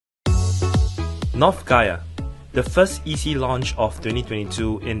North Gaia, the first EC launch of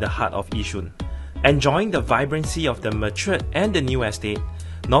 2022 in the heart of Yishun. Enjoying the vibrancy of the matured and the new estate,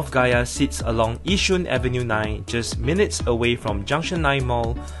 North Gaia sits along Yishun Avenue 9, just minutes away from Junction 9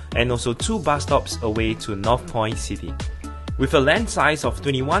 Mall and also 2 bus stops away to North Point City. With a land size of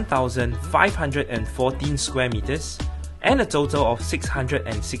 21,514 square meters and a total of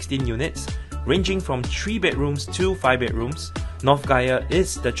 616 units, ranging from 3 bedrooms to 5 bedrooms, North Gaia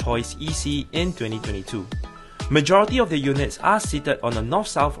is the choice EC in 2022. Majority of the units are seated on a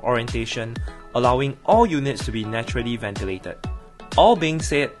north-south orientation, allowing all units to be naturally ventilated. All being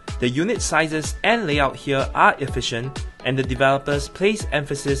said, the unit sizes and layout here are efficient, and the developers place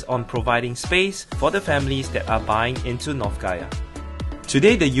emphasis on providing space for the families that are buying into North Gaia.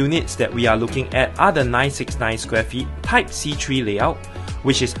 Today, the units that we are looking at are the 969 square feet Type C3 layout,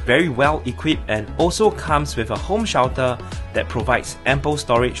 which is very well equipped and also comes with a home shelter that provides ample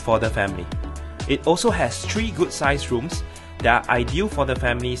storage for the family. It also has 3 good-sized rooms that are ideal for the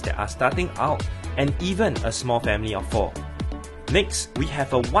families that are starting out and even a small family of 4. Next, we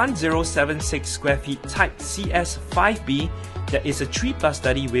have a 1076 square feet Type CS5B that is a 3+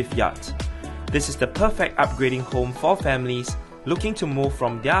 study with yard. This is the perfect upgrading home for families looking to move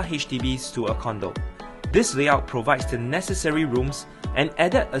from their HDBs to a condo. This layout provides the necessary rooms and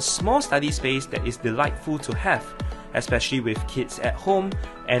added a small study space that is delightful to have, especially with kids at home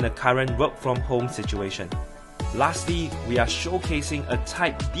and a current work from home situation. Lastly, we are showcasing a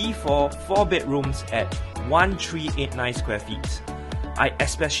Type D4 4 bedrooms at 1389 square feet. I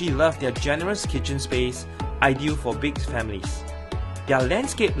especially love their generous kitchen space, ideal for big families. Their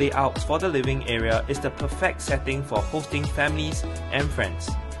landscape layout for the living area is the perfect setting for hosting families and friends.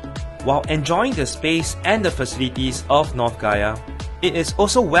 While enjoying the space and the facilities of North Gaia, it is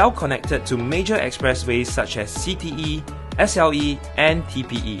also well connected to major expressways such as CTE, SLE, and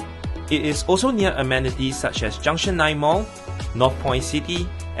TPE. It is also near amenities such as Junction 9 Mall, North Point City,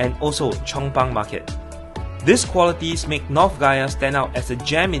 and also Chongpang Market. These qualities make North Gaia stand out as a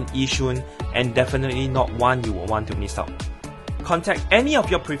gem in Yishun and definitely not one you will want to miss out. Contact any of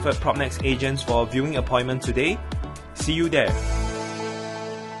your preferred PropNex agents for a viewing appointment today. See you there.